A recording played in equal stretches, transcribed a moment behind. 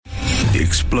The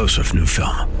explosive new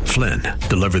film, Flynn,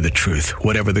 deliver the truth,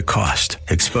 whatever the cost,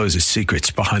 exposes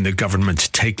secrets behind the government's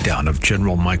takedown of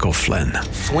General Michael Flynn.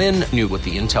 Flynn knew what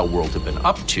the intel world had been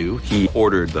up to. He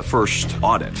ordered the first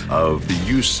audit of the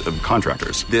use of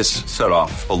contractors. This set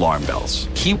off alarm bells.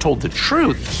 He told the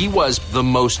truth. He was the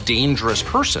most dangerous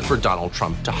person for Donald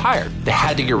Trump to hire. They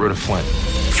had to get rid of Flynn.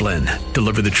 Flynn,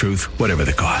 deliver the truth, whatever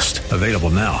the cost. Available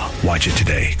now. Watch it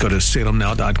today. Go to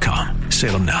salemnow.com.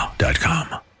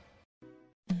 salemnow.com.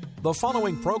 The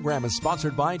following program is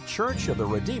sponsored by Church of the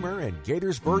Redeemer in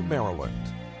Gaithersburg, Maryland.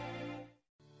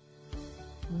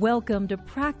 Welcome to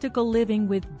Practical Living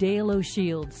with Dale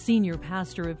O'Shields, Senior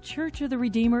Pastor of Church of the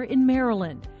Redeemer in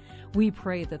Maryland. We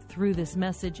pray that through this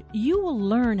message, you will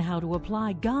learn how to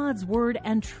apply God's Word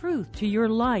and truth to your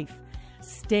life.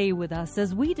 Stay with us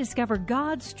as we discover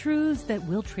God's truths that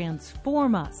will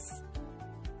transform us.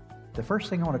 The first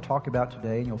thing I want to talk about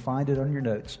today, and you'll find it on your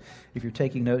notes, if you're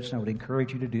taking notes, and I would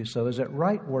encourage you to do so, is that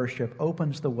right worship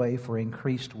opens the way for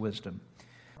increased wisdom.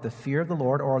 The fear of the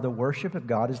Lord, or the worship of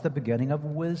God, is the beginning of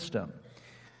wisdom.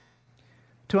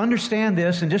 To understand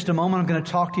this, in just a moment, I'm going to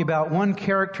talk to you about one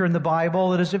character in the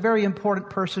Bible that is a very important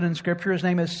person in Scripture. His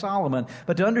name is Solomon.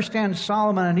 But to understand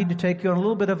Solomon, I need to take you on a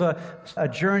little bit of a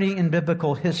journey in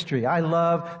biblical history. I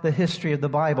love the history of the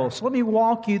Bible. So let me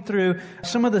walk you through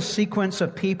some of the sequence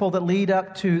of people that lead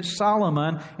up to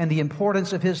Solomon and the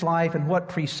importance of his life and what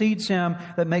precedes him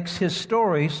that makes his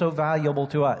story so valuable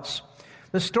to us.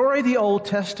 The story of the Old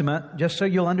Testament, just so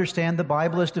you'll understand, the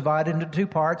Bible is divided into two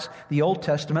parts. The Old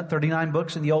Testament, 39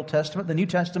 books in the Old Testament. The New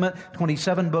Testament,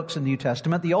 27 books in the New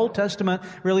Testament. The Old Testament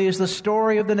really is the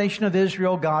story of the nation of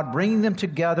Israel, God bringing them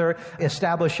together,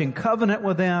 establishing covenant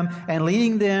with them, and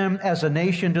leading them as a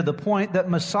nation to the point that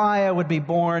Messiah would be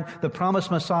born, the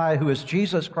promised Messiah who is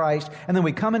Jesus Christ. And then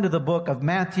we come into the book of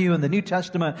Matthew in the New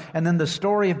Testament, and then the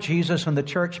story of Jesus when the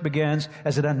church begins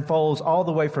as it unfolds all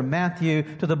the way from Matthew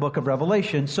to the book of Revelation.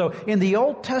 So in the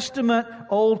Old Testament,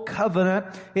 Old Covenant,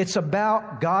 it's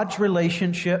about God's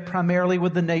relationship primarily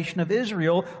with the nation of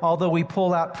Israel, although we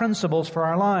pull out principles for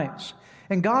our lives.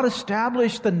 And God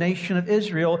established the nation of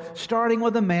Israel, starting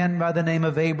with a man by the name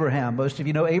of Abraham. Most of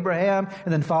you know Abraham,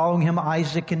 and then following him,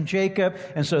 Isaac and Jacob.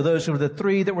 And so those were the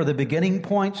three that were the beginning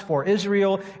points for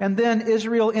Israel. And then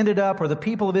Israel ended up, or the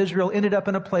people of Israel ended up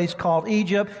in a place called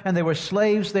Egypt, and they were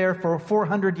slaves there for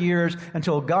 400 years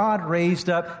until God raised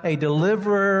up a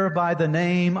deliverer by the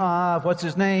name of, what's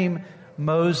his name?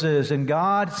 Moses. And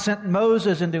God sent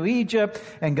Moses into Egypt,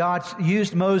 and God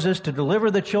used Moses to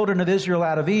deliver the children of Israel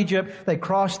out of Egypt. They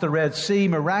crossed the Red Sea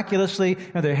miraculously,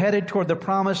 and they're headed toward the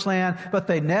Promised Land, but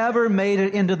they never made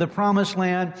it into the Promised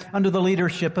Land under the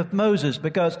leadership of Moses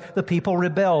because the people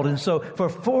rebelled. And so for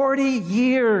 40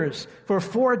 years, for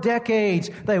 4 decades,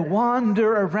 they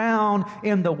wander around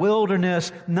in the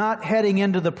wilderness, not heading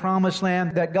into the Promised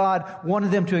Land that God wanted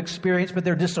them to experience, but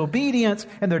their disobedience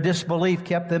and their disbelief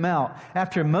kept them out.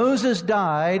 After Moses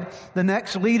died, the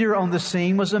next leader on the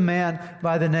scene was a man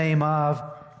by the name of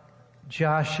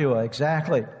Joshua.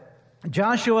 Exactly.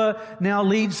 Joshua now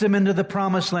leads them into the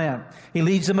Promised Land. He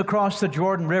leads them across the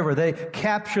Jordan River. They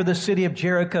capture the city of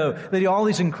Jericho. They do all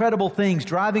these incredible things,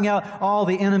 driving out all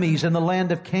the enemies in the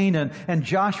land of Canaan. And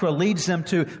Joshua leads them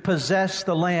to possess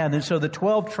the land. And so the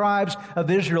 12 tribes of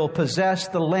Israel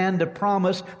possessed the land of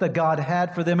promise that God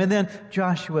had for them. And then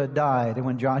Joshua died. And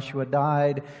when Joshua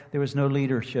died, there was no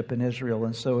leadership in Israel.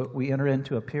 And so we enter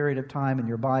into a period of time in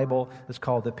your Bible that's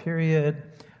called the period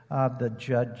of the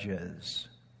Judges.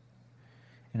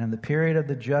 And in the period of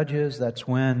the Judges, that's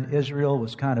when Israel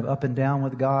was kind of up and down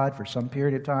with God. For some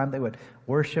period of time, they would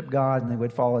worship God, and they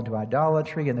would fall into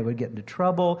idolatry, and they would get into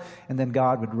trouble. And then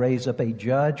God would raise up a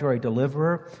judge or a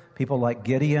deliverer, people like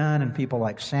Gideon and people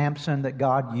like Samson that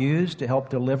God used to help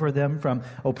deliver them from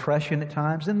oppression at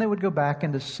times. Then they would go back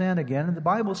into sin again. And the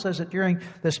Bible says that during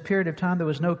this period of time, there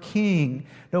was no king,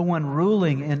 no one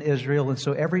ruling in Israel. And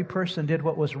so every person did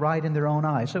what was right in their own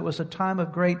eyes. So it was a time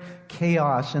of great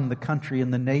chaos in the country,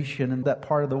 in the nation, in that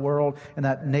part of the world, in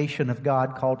that nation of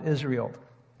God called Israel.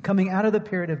 Coming out of the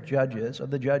period of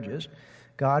the judges,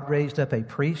 God raised up a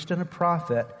priest and a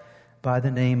prophet by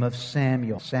the name of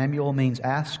Samuel. Samuel means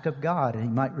ask of God. And you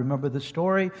might remember the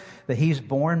story that he's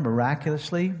born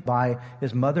miraculously by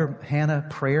his mother Hannah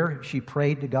prayer. She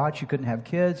prayed to God. She couldn't have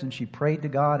kids, and she prayed to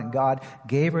God, and God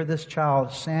gave her this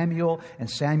child, Samuel. And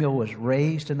Samuel was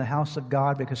raised in the house of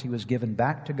God because he was given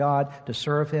back to God to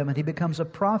serve him. And he becomes a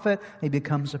prophet. He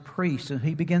becomes a priest. And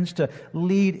he begins to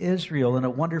lead Israel in a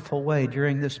wonderful way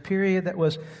during this period that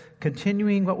was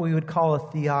continuing what we would call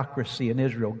a theocracy in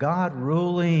Israel. God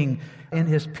ruling in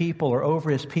His people or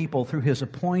over His people through His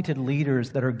appointed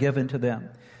leaders that are given to them.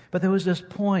 But there was this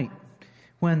point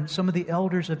when some of the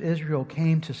elders of Israel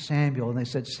came to Samuel and they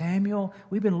said, Samuel,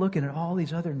 we've been looking at all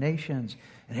these other nations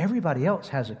and everybody else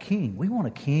has a king. We want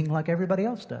a king like everybody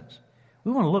else does.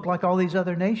 We want to look like all these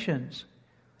other nations.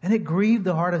 And it grieved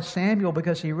the heart of Samuel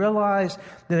because he realized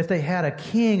that if they had a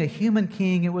king, a human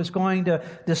king, it was going to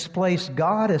displace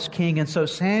God as king. And so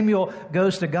Samuel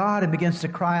goes to God and begins to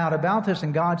cry out about this.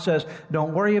 And God says,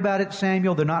 don't worry about it,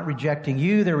 Samuel. They're not rejecting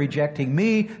you. They're rejecting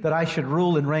me, that I should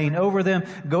rule and reign over them.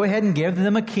 Go ahead and give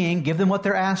them a king. Give them what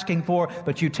they're asking for.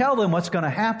 But you tell them what's going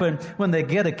to happen when they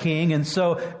get a king. And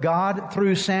so God,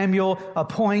 through Samuel,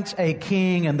 appoints a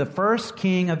king. And the first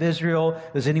king of Israel,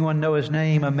 does anyone know his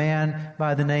name? A man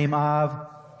by the name of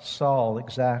Saul,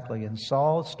 exactly. And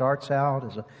Saul starts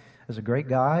out as a great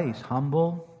guy. He's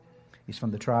humble. He's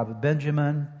from the tribe of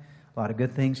Benjamin. A lot of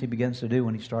good things he begins to do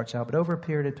when he starts out. But over a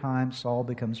period of time, Saul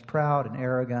becomes proud and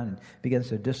arrogant and begins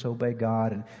to disobey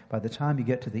God. And by the time you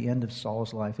get to the end of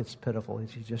Saul's life, it's pitiful.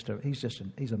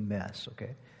 He's a mess,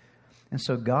 okay? And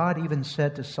so God even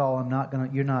said to Saul,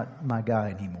 you're not my guy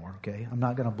anymore, okay? I'm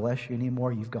not going to bless you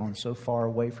anymore. You've gone so far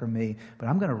away from me. But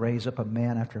I'm going to raise up a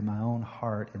man after my own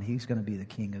heart, and he's going to be the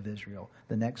king of Israel,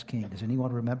 the next king. Does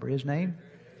anyone remember his name?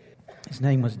 His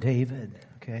name was David,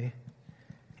 okay?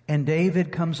 And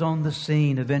David comes on the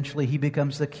scene. Eventually, he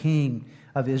becomes the king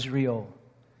of Israel.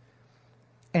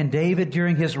 And David,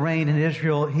 during his reign in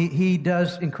Israel, he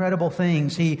does incredible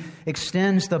things. He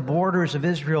extends the borders of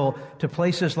Israel to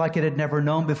places like it had never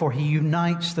known before. He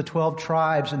unites the 12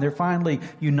 tribes, and they're finally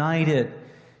united.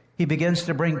 He begins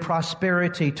to bring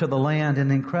prosperity to the land in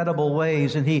incredible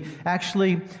ways. And he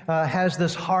actually has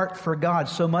this heart for God,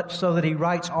 so much so that he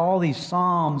writes all these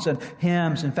psalms and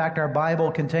hymns. In fact, our Bible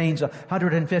contains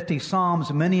 150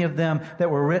 psalms, many of them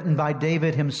that were written by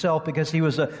David himself because he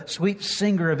was a sweet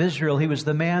singer of Israel. He was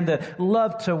the man that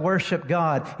loved to worship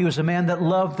God. He was the man that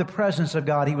loved the presence of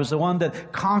God. He was the one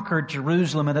that conquered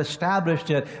Jerusalem and established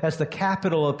it as the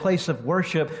capital, a place of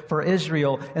worship for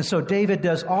Israel. And so David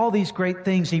does all these great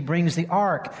things. He brings the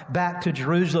ark back to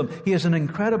Jerusalem. He is an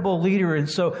incredible leader. And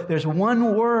so there's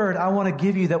one word I want to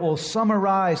give you that will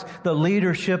summarize the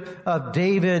leadership of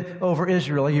David over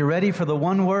Israel. Are you ready for the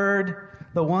one word?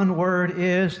 The one word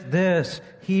is this: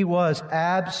 he was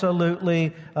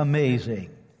absolutely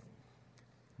amazing.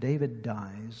 David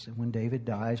dies. And when David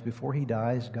dies, before he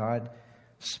dies, God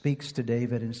speaks to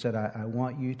David and said, I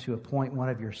want you to appoint one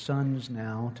of your sons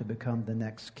now to become the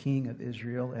next king of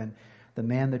Israel. And the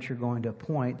man that you're going to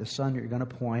appoint, the son you're going to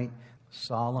appoint,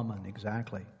 Solomon,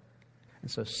 exactly.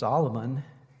 And so Solomon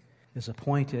is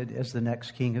appointed as the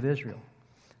next king of Israel.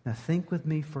 Now think with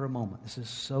me for a moment. This is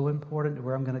so important to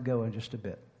where I'm going to go in just a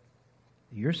bit.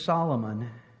 You're Solomon.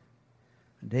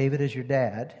 David is your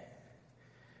dad.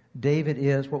 David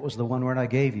is, what was the one word I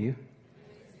gave you?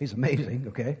 He's amazing,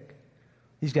 okay?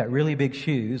 He's got really big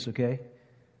shoes, okay?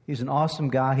 He's an awesome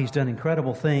guy. He's done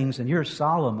incredible things. And you're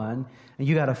Solomon, and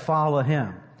you got to follow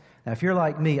him. Now, if you're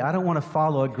like me, I don't want to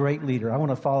follow a great leader. I want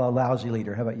to follow a lousy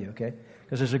leader. How about you, okay?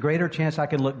 Because there's a greater chance I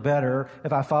can look better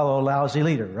if I follow a lousy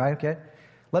leader, right, okay?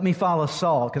 Let me follow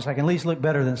Saul, because I can at least look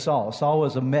better than Saul. Saul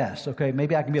was a mess, okay?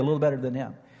 Maybe I can be a little better than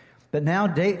him. But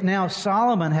now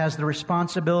Solomon has the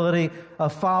responsibility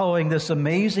of following this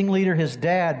amazing leader, his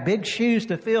dad, big shoes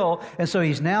to fill. And so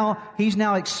he's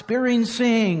now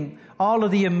experiencing all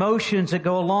of the emotions that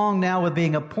go along now with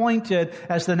being appointed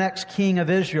as the next king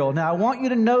of Israel. Now, I want you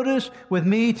to notice with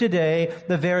me today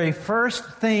the very first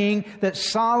thing that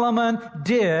Solomon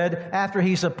did after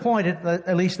he's appointed,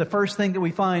 at least the first thing that we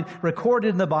find recorded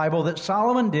in the Bible that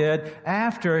Solomon did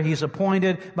after he's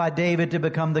appointed by David to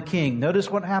become the king. Notice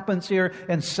what happens here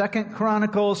in 2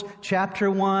 Chronicles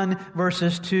chapter 1,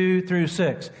 verses 2 through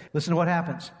 6. Listen to what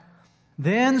happens.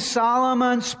 Then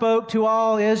Solomon spoke to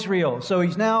all Israel. So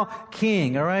he's now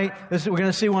king, all right? We're going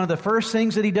to see one of the first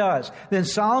things that he does. Then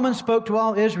Solomon spoke to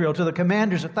all Israel, to the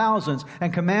commanders of thousands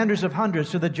and commanders of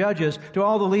hundreds, to the judges, to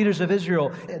all the leaders of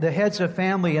Israel, the heads of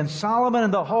family. And Solomon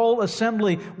and the whole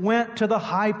assembly went to the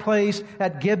high place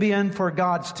at Gibeon, for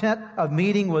God's tent of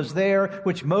meeting was there,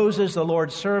 which Moses, the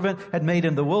Lord's servant, had made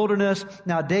in the wilderness.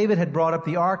 Now David had brought up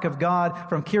the ark of God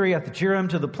from Kiriath Jearim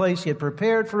to the place he had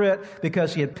prepared for it,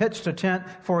 because he had pitched a tent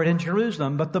for it in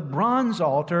Jerusalem. But the bronze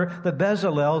altar that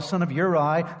Bezalel, son of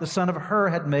Uri, the son of Hur,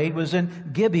 had made was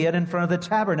in Gibeon in front of the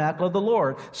tabernacle of the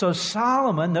Lord. So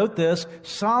Solomon, note this,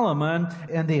 Solomon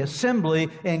and the assembly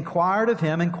inquired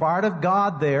of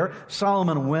God there.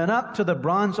 Solomon went up to the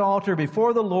bronze altar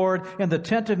before the Lord in the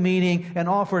tent of meeting and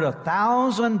offered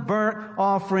 1,000 burnt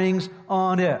offerings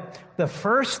on it. the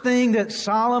first thing that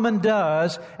Solomon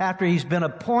does after he's been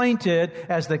appointed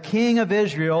as the king of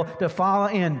Israel to follow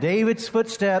in David's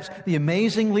footsteps, the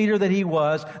amazing leader that he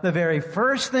was, the very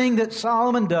first thing that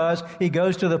Solomon does, he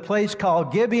goes to the place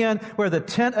called Gibeon where the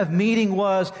tent of meeting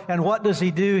was, and what does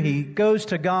he do? He goes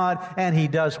to God and he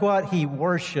does what? He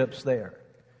worships there.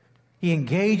 He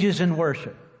engages in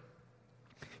worship.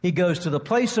 He goes to the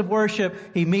place of worship.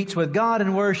 He meets with God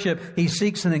in worship. He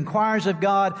seeks and inquires of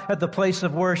God at the place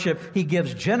of worship. He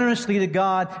gives generously to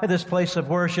God at this place of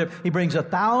worship. He brings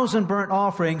 1,000 burnt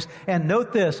offerings. And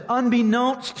note this,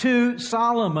 unbeknownst to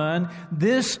Solomon,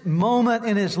 this moment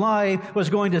in his life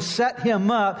was going to set him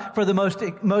up for the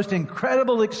most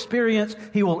incredible experience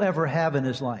he will ever have in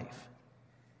his life.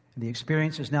 And the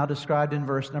experience is now described in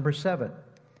verse number 7.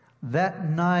 That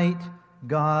night,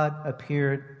 God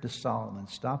appeared to Solomon.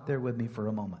 Stop there with me for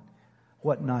a moment.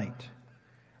 What night?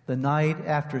 The night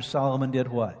after Solomon did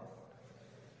what?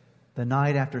 The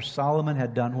night after Solomon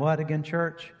had done what again,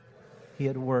 church? He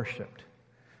had worshiped.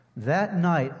 That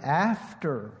night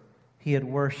after he had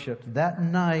worshiped, that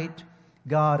night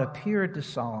God appeared to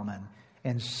Solomon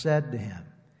and said to him,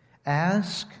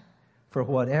 ask for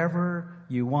whatever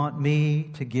you want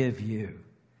me to give you.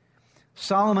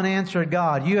 Solomon answered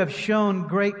God, you have shown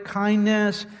great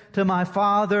kindness to my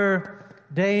father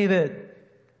David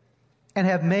and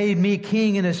have made me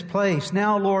king in his place.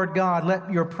 Now, Lord God,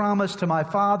 let your promise to my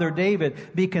father David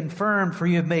be confirmed, for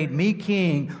you have made me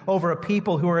king over a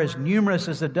people who are as numerous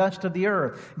as the dust of the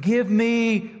earth. Give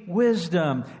me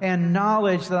wisdom and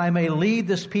knowledge that I may lead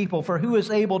this people, for who is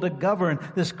able to govern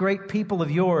this great people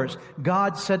of yours?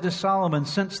 God said to Solomon,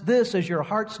 since this is your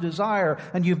heart's desire,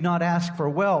 and you've not asked for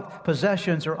wealth,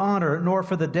 possessions, or honor, nor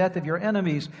for the death of your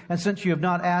enemies, and since you have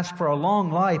not asked for a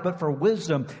long life, but for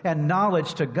wisdom and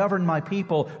knowledge to govern my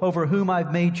people over whom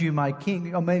I've made you my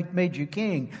king, made you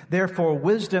king. Therefore,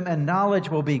 wisdom and knowledge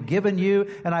will be given you,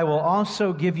 and I will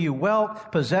also give you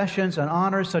wealth, possessions, and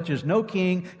honor such as no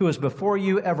king who is before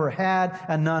you ever had,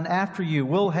 and none after you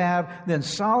will have. Then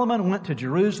Solomon went to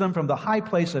Jerusalem from the high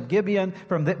place of Gibeon,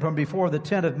 from before the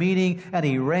tent of meeting, and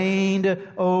he reigned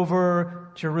over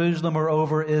Jerusalem, or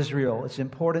over Israel. It's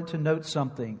important to note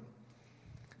something.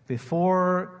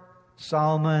 Before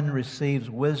Solomon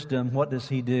receives wisdom, what does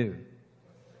he do?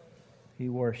 He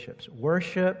worships.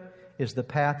 Worship is the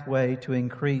pathway to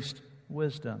increased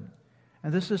wisdom.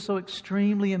 And this is so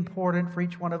extremely important for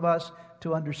each one of us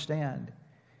to understand.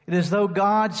 It is though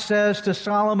God says to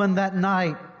Solomon that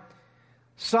night,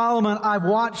 Solomon, I've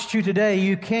watched you today.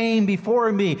 You came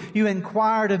before me. You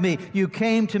inquired of me. You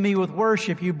came to me with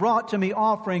worship. You brought to me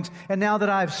offerings. And now that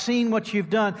I've seen what you've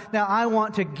done, now I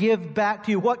want to give back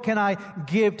to you. What can I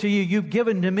give to you? You've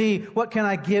given to me. What can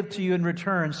I give to you in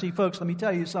return? See, folks, let me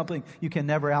tell you something. You can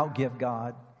never outgive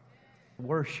God.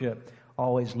 Worship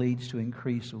always leads to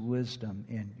increased wisdom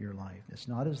in your life. It's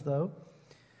not as though.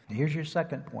 Here's your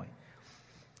second point.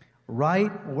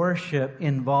 Right worship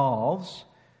involves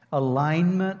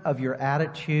alignment of your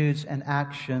attitudes and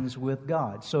actions with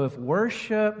God. So if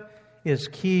worship is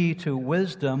key to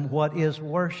wisdom, what is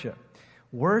worship?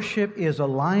 Worship is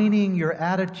aligning your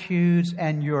attitudes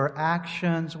and your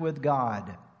actions with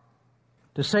God.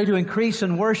 To say to increase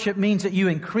in worship means that you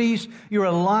increase your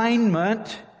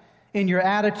alignment in your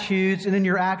attitudes and in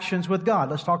your actions with God.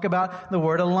 Let's talk about the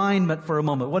word alignment for a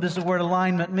moment. What does the word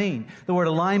alignment mean? The word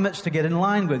alignment is to get in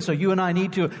line with. So you and I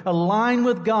need to align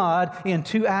with God in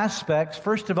two aspects.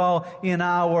 First of all, in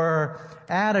our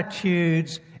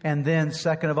attitudes, and then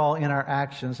second of all, in our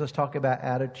actions. Let's talk about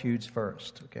attitudes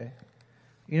first, okay?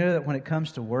 You know that when it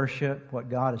comes to worship, what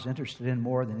God is interested in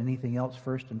more than anything else,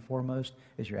 first and foremost,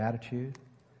 is your attitude.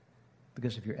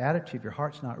 Because if your attitude, if your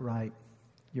heart's not right,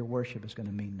 your worship is going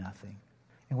to mean nothing.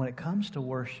 And when it comes to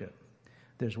worship,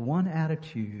 there's one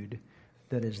attitude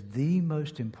that is the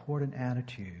most important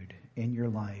attitude in your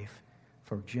life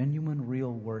for genuine,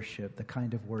 real worship, the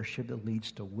kind of worship that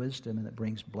leads to wisdom and that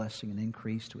brings blessing and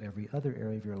increase to every other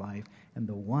area of your life. And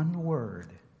the one word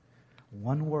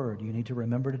you need to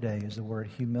remember today is the word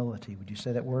humility. Would you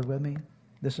say that word with me?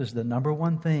 This is the number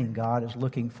one thing God is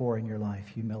looking for in your life,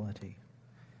 humility.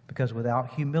 Because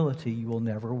without humility, you will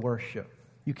never worship.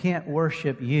 You can't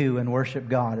worship you and worship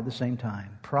God at the same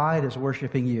time. Pride is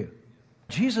worshiping you.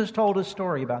 Jesus told a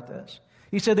story about this.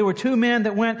 He said there were two men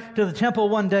that went to the temple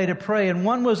one day to pray, and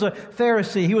one was a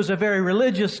Pharisee. He was a very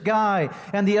religious guy,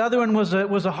 and the other one was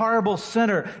a horrible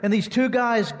sinner. And these two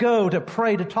guys go to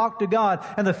pray, to talk to God,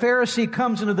 and the Pharisee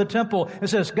comes into the temple and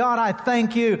says, God, I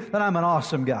thank you that I'm an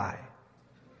awesome guy.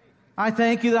 I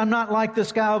thank you that I'm not like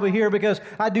this guy over here because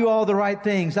I do all the right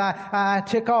things. I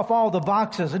tick off all the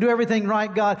boxes. I do everything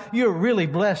right, God. You're really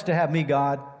blessed to have me,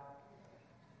 God.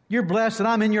 You're blessed that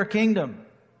I'm in your kingdom.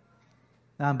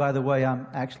 Now, by the way, I'm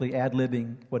actually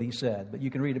ad-libbing what he said, but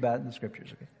you can read about it in the Scriptures.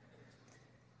 Okay?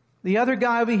 The other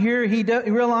guy over here, he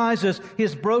realizes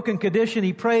his broken condition.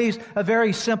 He prays a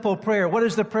very simple prayer. What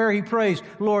is the prayer he prays?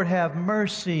 Lord, have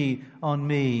mercy on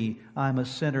me. I'm a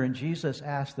sinner. And Jesus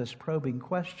asked this probing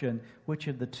question, which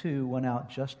of the two went out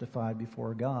justified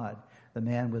before God? The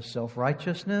man with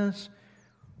self-righteousness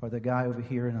or the guy over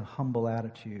here in a humble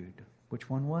attitude? Which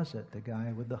one was it? The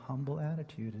guy with the humble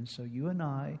attitude. And so you and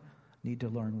I need to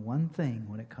learn one thing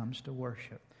when it comes to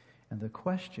worship. And the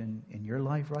question in your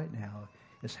life right now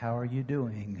is, how are you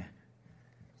doing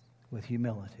with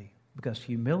humility? Because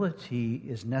humility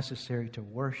is necessary to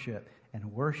worship, and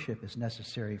worship is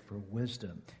necessary for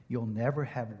wisdom. You'll never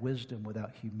have wisdom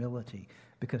without humility,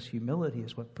 because humility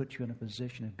is what puts you in a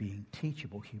position of being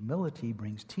teachable. Humility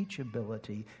brings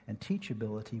teachability, and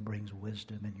teachability brings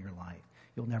wisdom in your life.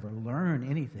 You'll never learn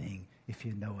anything if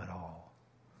you know it all.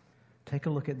 Take a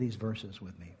look at these verses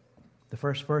with me. The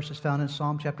first verse is found in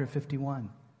Psalm chapter 51.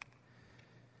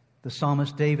 The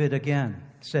psalmist David again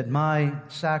said, my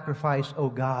sacrifice, O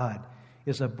God,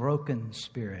 is a broken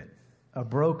spirit, a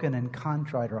broken and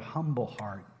contrite or humble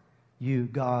heart. You,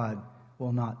 God,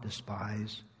 will not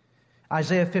despise.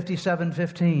 Isaiah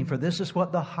 57:15, for this is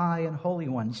what the high and holy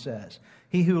one says.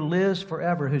 He who lives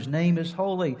forever, whose name is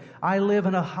holy. I live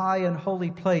in a high and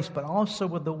holy place, but also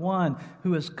with the one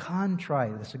who is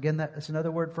contrite. That's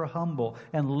another word for humble,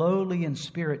 and lowly in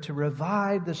spirit, to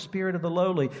revive the spirit of the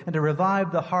lowly and to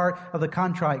revive the heart of the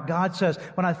contrite. God says,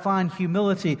 when I find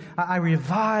humility, I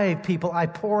revive people. I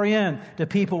pour in to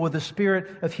people with the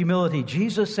spirit of humility.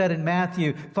 Jesus said in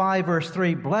Matthew 5 verse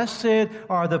 3, blessed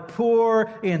are the poor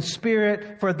in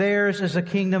spirit, for theirs is the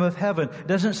kingdom of heaven. It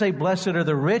doesn't say blessed are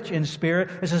the rich in spirit.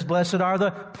 It says, blessed are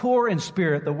the poor in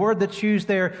spirit. The word that's used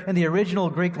there in the original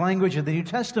Greek language of the New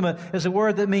Testament is a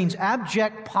word that means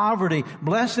abject poverty.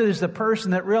 Blessed is the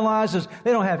person that realizes they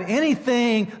don't have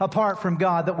anything apart from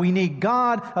God, that we need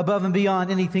God above and beyond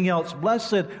anything else.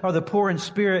 Blessed are the poor in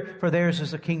spirit, for theirs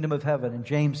is the kingdom of heaven. And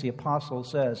James the Apostle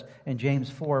says in James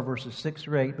 4 verses 6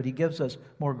 or 8, but he gives us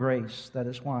more grace. That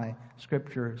is why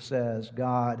Scripture says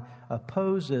God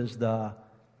opposes the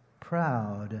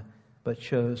proud, but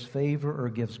shows favor or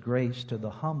gives grace to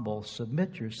the humble.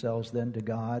 Submit yourselves then to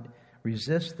God.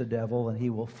 Resist the devil, and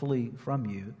he will flee from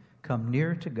you. Come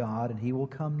near to God, and he will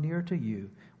come near to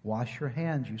you. Wash your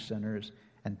hands, you sinners,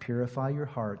 and purify your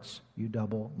hearts, you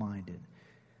double-minded.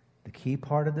 The key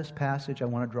part of this passage I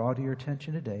want to draw to your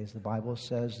attention today is the Bible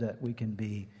says that we can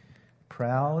be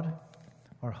proud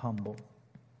or humble.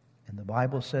 And the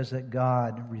Bible says that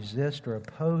God resists or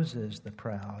opposes the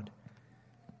proud,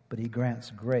 but he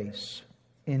grants grace,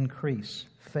 increase,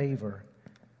 favor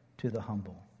to the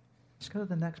humble. Let's go to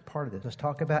the next part of this. Let's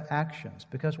talk about actions,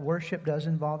 because worship does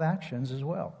involve actions as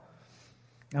well.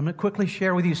 I'm going to quickly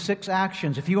share with you 6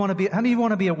 actions. If you want to be, how many of you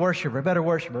want to be a worshiper, a better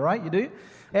worshiper, right? You do?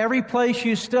 Every place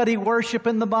you study worship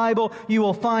in the Bible, you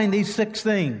will find these 6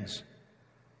 things.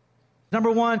 Number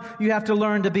 1, you have to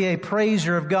learn to be a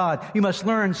praiser of God. You must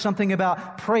learn something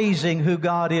about praising who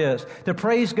God is. To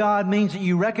praise God means that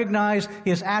you recognize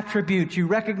His attributes, you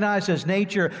recognize His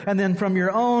nature, and then from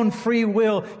your own free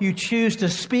will, you choose to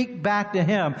speak back to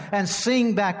Him and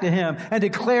sing back to Him and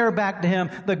declare back to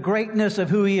Him the greatness of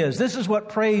who He is. This is what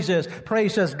praise is.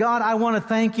 Praise says, God, I want to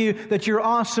thank you that you're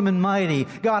awesome and mighty.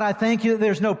 God, I thank you that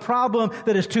there's no problem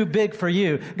that is too big for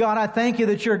you. God, I thank you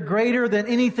that you're greater than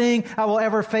anything I will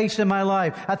ever face in my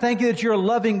life. I thank you that you're a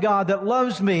loving God that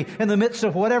loves me in the midst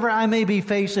of whatever I may be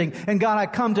facing. And God, I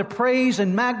come to praise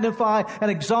and magnify and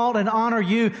exalt and honor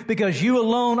you because you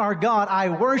alone are God. I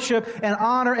worship and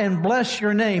honor and bless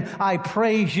your name. I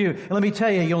praise you. And let me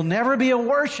tell you, you'll never be a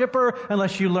worshiper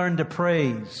unless you learn to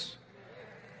praise.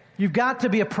 You've got to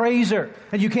be a praiser.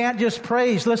 And you can't just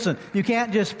praise. Listen, you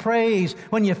can't just praise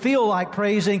when you feel like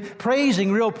praising.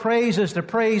 Praising, real praise, is to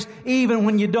praise even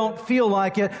when you don't feel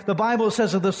like it. The Bible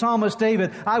says of the psalmist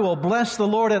David, I will bless the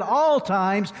Lord at all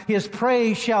times. His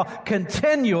praise shall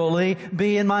continually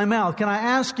be in my mouth. Can I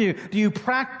ask you, do you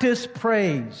practice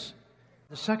praise?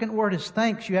 The second word is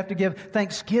thanks. You have to give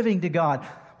thanksgiving to God.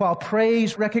 While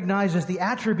praise recognizes the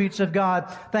attributes of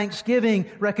God, thanksgiving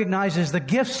recognizes the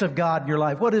gifts of God in your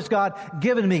life. What has God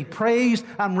given me? Praise,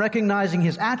 I'm recognizing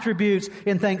His attributes.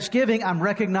 In thanksgiving, I'm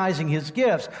recognizing His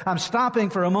gifts. I'm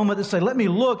stopping for a moment to say, let me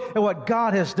look at what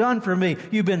God has done for me.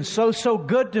 You've been so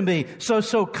good to me,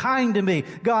 so kind to me.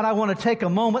 God, I want to take a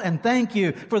moment and thank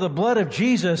you for the blood of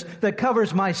Jesus that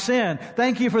covers my sin.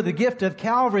 Thank you for the gift of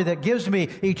Calvary that gives me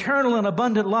eternal and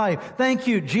abundant life. Thank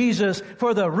you, Jesus,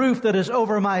 for the roof that is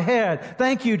over my my head.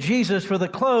 Thank you, Jesus, for the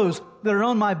clothes that are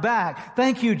on my back.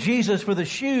 Thank you, Jesus, for the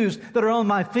shoes that are on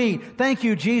my feet. Thank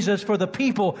you, Jesus, for the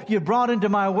people you brought into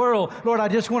my world. Lord, I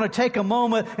just want to take a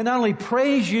moment and not only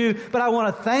praise you, but I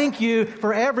want to thank you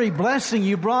for every blessing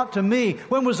you brought to me.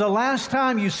 When was the last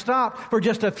time you stopped for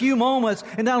just a few moments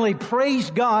and not only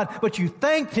praised God, but you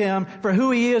thanked Him for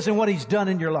who He is and what He's done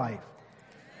in your life?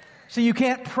 See, you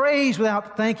can't praise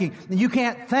without thanking. And you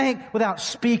can't thank without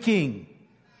speaking.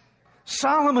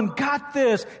 Solomon got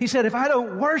this. He said, if I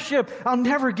don't worship, I'll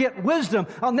never get wisdom.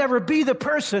 I'll never be the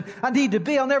person I need to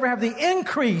be. I'll never have the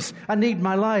increase I need in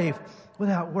my life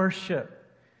without worship.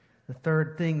 The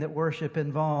third thing that worship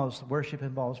involves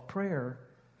prayer.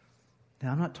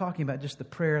 Now, I'm not talking about just the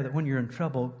prayer that when you're in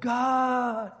trouble,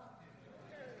 God.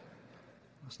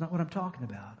 That's not what I'm talking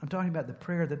about. I'm talking about the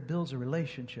prayer that builds a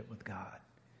relationship with God.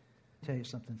 I'll tell you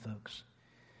something, folks.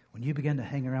 When you begin to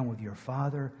hang around with your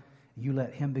Father, you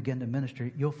let Him begin to minister,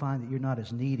 you'll find that you're not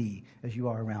as needy as you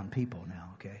are around people now,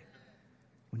 okay?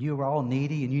 When you are all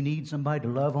needy and you need somebody to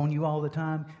love on you all the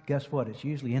time, guess what? It's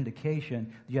usually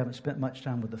indication that you haven't spent much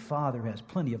time with the Father who has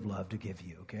plenty of love to give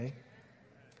you, okay?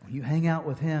 When you hang out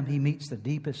with Him, He meets the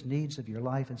deepest needs of your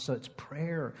life. And so it's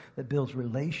prayer that builds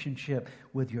relationship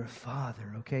with your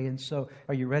Father, okay? And so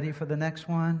are you ready for the next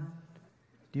one?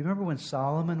 Do you remember when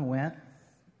Solomon went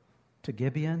to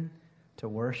Gibeon to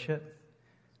worship?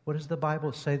 What does the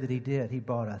Bible say that he did? He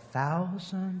brought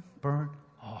 1,000 burnt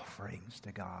offerings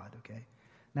to God, okay?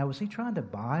 Now, was he trying to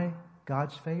buy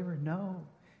God's favor? No.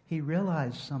 He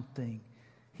realized something.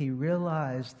 He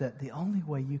realized that the only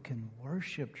way you can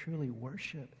worship, truly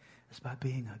worship, is by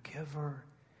being a giver.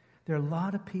 There are a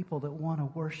lot of people that want to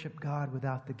worship God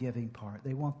without the giving part.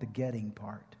 They want the getting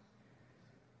part.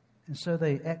 And so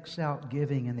they X out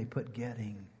giving and they put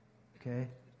getting, okay?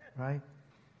 Right?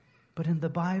 But in the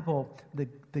Bible,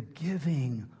 the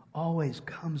giving always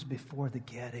comes before the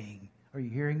getting. Are you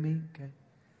hearing me? Okay.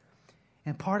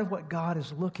 And part of what God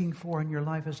is looking for in your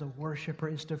life as a worshiper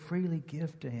is to freely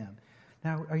give to Him.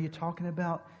 Now, are you talking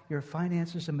about your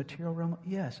finances and material realm?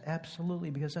 Yes, absolutely,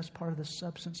 because that's part of the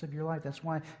substance of your life. That's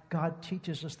why God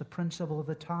teaches us the principle of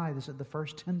the tithe. Is that the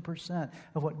first 10%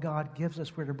 of what God gives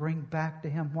us, we're to bring back to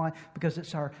Him. Why? Because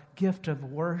it's our gift of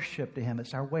worship to Him.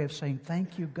 It's our way of saying,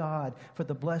 thank you, God, for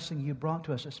the blessing you brought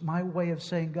to us. It's my way of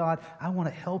saying, God, I want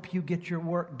to help you get your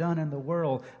work done in the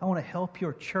world. I want to help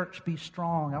your church be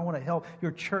strong. I want to help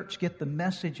your church get the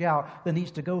message out that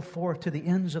needs to go forth to the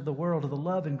ends of the world, of the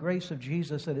love and grace of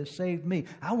Jesus that has saved me.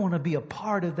 I want to be a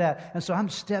part of that. And so I'm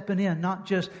stepping in, not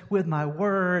just with my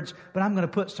words, but I'm going to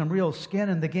put some real skin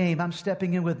in the game. I'm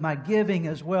stepping in with my giving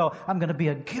as well. I'm going to be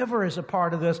a giver as a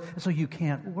part of this. And so you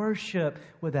can't worship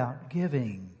without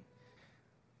giving.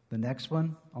 The next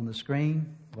one on the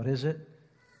screen, what is it?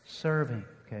 Serving,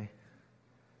 okay?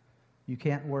 You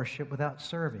can't worship without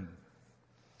serving.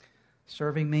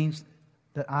 Serving means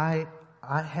that I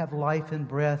have life and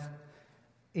breath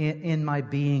in my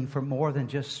being for more than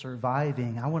just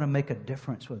surviving. I want to make a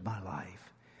difference with my life.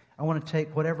 I want to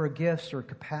take whatever gifts or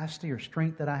capacity or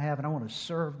strength that I have, and I want to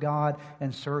serve God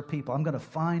and serve people. I'm going to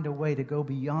find a way to go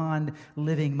beyond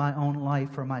living my own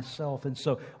life for myself. And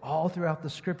so all throughout the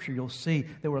Scripture, you'll see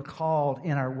that we're called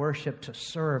in our worship to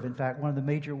serve. In fact, one of the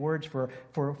major words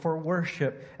for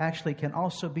worship actually can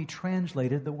also be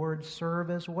translated the word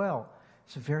serve as well.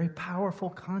 It's a very powerful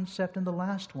concept in the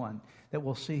last one that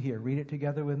we'll see here. Read it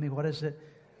together with me. What is it?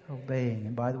 Obeying.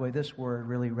 And by the way, this word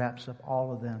really wraps up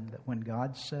all of them, that when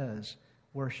God says,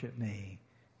 worship me,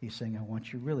 He's saying, I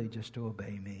want you really just to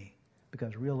obey me,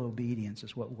 because real obedience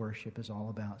is what worship is all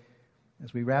about.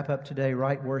 As we wrap up today,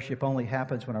 right worship only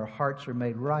happens when our hearts are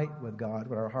made right with God,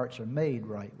 when our hearts are made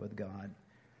right with God.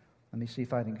 Let me see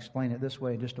if I can explain it this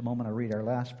way. In just a moment, I'll read our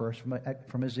last verse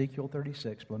from Ezekiel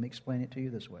 36, but let me explain it to you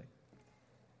this way.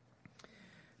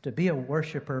 To be a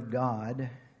worshiper of God,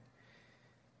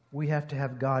 we have to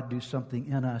have God do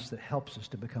something in us that helps us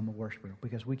to become a worshiper,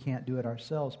 because we can't do it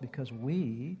ourselves, because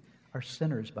we are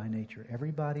sinners by nature.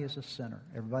 Everybody is a sinner.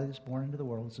 Everybody that's born into the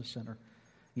world is a sinner.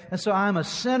 And so I'm a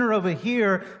sinner over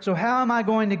here, so how am I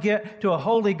going to get to a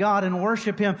holy God and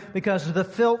worship Him? Because of the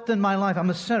filth in my life. I'm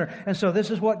a sinner. And so this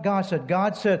is what God said.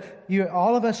 God said,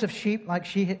 all of us have sheep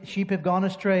have gone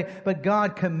astray, but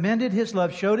God commended His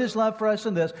love, showed His love for us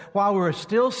in this. While we were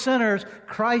still sinners,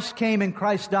 Christ came and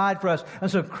Christ died for us.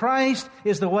 And so Christ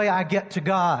is the way I get to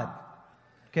God.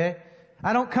 Okay?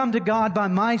 I don't come to God by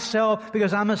myself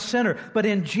because I'm a sinner. But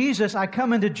in Jesus, I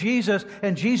come into Jesus,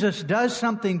 and Jesus does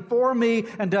something for me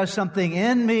and does something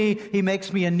in me. He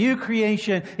makes me a new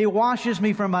creation. He washes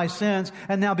me from my sins.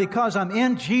 And now because I'm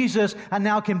in Jesus, I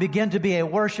now can begin to be a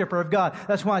worshiper of God.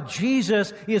 That's why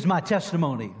Jesus is my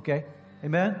testimony, okay?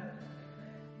 Amen?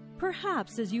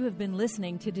 Perhaps as you have been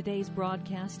listening to today's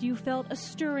broadcast, you felt a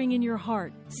stirring in your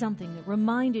heart, something that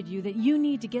reminded you that you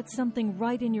need to get something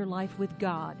right in your life with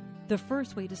God. The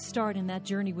first way to start in that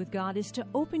journey with God is to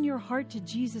open your heart to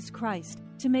Jesus Christ,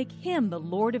 to make Him the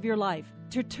Lord of your life,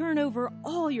 to turn over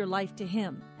all your life to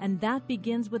Him. And that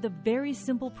begins with a very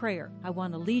simple prayer. I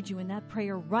want to lead you in that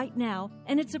prayer right now,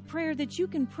 and it's a prayer that you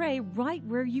can pray right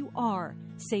where you are.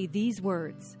 Say these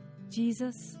words: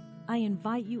 Jesus, I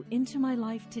invite you into my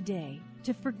life today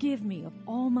to forgive me of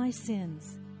all my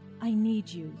sins. I need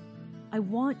you. I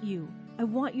want you. I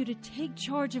want you to take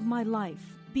charge of my life.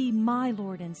 Be my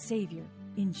Lord and Savior,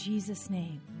 in Jesus'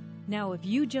 name. Now, if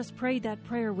you just prayed that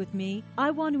prayer with me,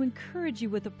 I want to encourage you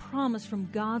with a promise from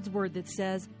God's Word that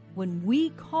says, when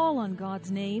we call on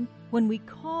God's name, when we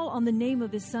call on the name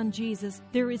of His Son Jesus,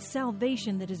 there is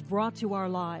salvation that is brought to our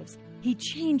lives. He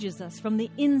changes us from the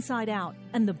inside out.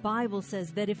 And the Bible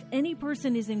says that if any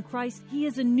person is in Christ, he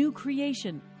is a new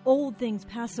creation. Old things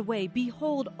pass away.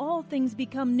 Behold, all things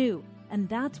become new. And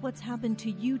that's what's happened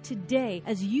to you today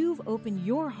as you've opened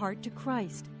your heart to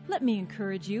Christ. Let me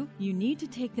encourage you. You need to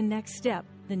take the next step.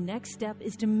 The next step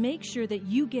is to make sure that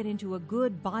you get into a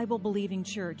good Bible-believing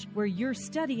church where you're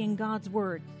studying God's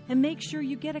Word. And make sure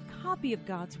you get a copy of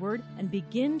God's Word and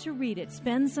begin to read it.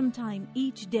 Spend some time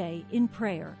each day in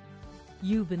prayer.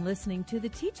 You've been listening to the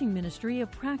teaching ministry of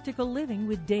Practical Living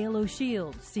with Dale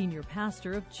O'Shields, Senior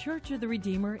Pastor of Church of the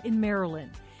Redeemer in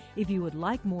Maryland. If you would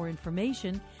like more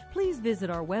information, please visit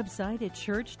our website at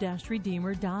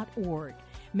church-redeemer.org.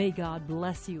 May God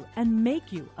bless you and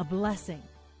make you a blessing.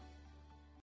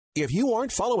 If you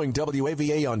aren't following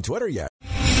WAVA on Twitter yet,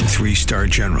 3-star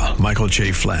General Michael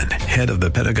J. Flynn, head of the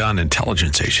Pentagon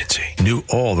Intelligence Agency, knew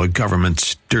all the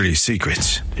government's dirty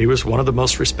secrets. He was one of the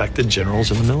most respected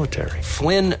generals in the military.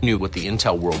 Flynn knew what the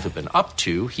intel world had been up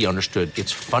to. He understood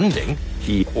its funding.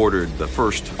 He ordered the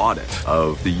first audit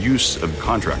of the use of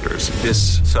contractors.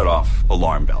 This set off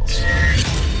alarm bells.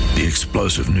 The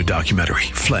explosive new documentary,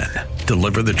 Flynn,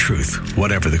 Deliver the Truth,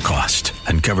 Whatever the Cost,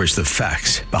 uncovers the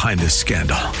facts behind this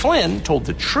scandal. Flynn told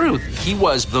the truth. He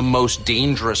was the most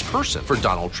dangerous person for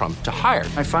Donald Trump to hire.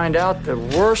 I find out the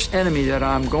worst enemy that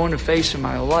I'm going to face in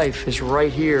my life is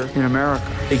right here in America.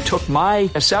 They took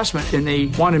my assessment and they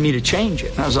wanted me to change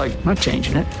it. And I was like, I'm not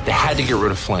changing it. They had to get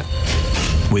rid of Flynn.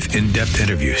 With in-depth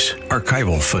interviews,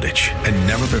 archival footage, and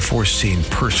never-before-seen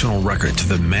personal records of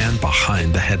the man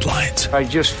behind the headlines. I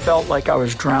just felt like I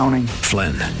was drowning.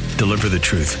 Flynn, Deliver the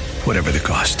Truth, Whatever the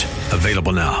Cost.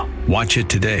 Available now. Watch it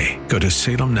today. Go to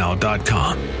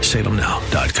salemnow.com.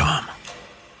 salemnow.com.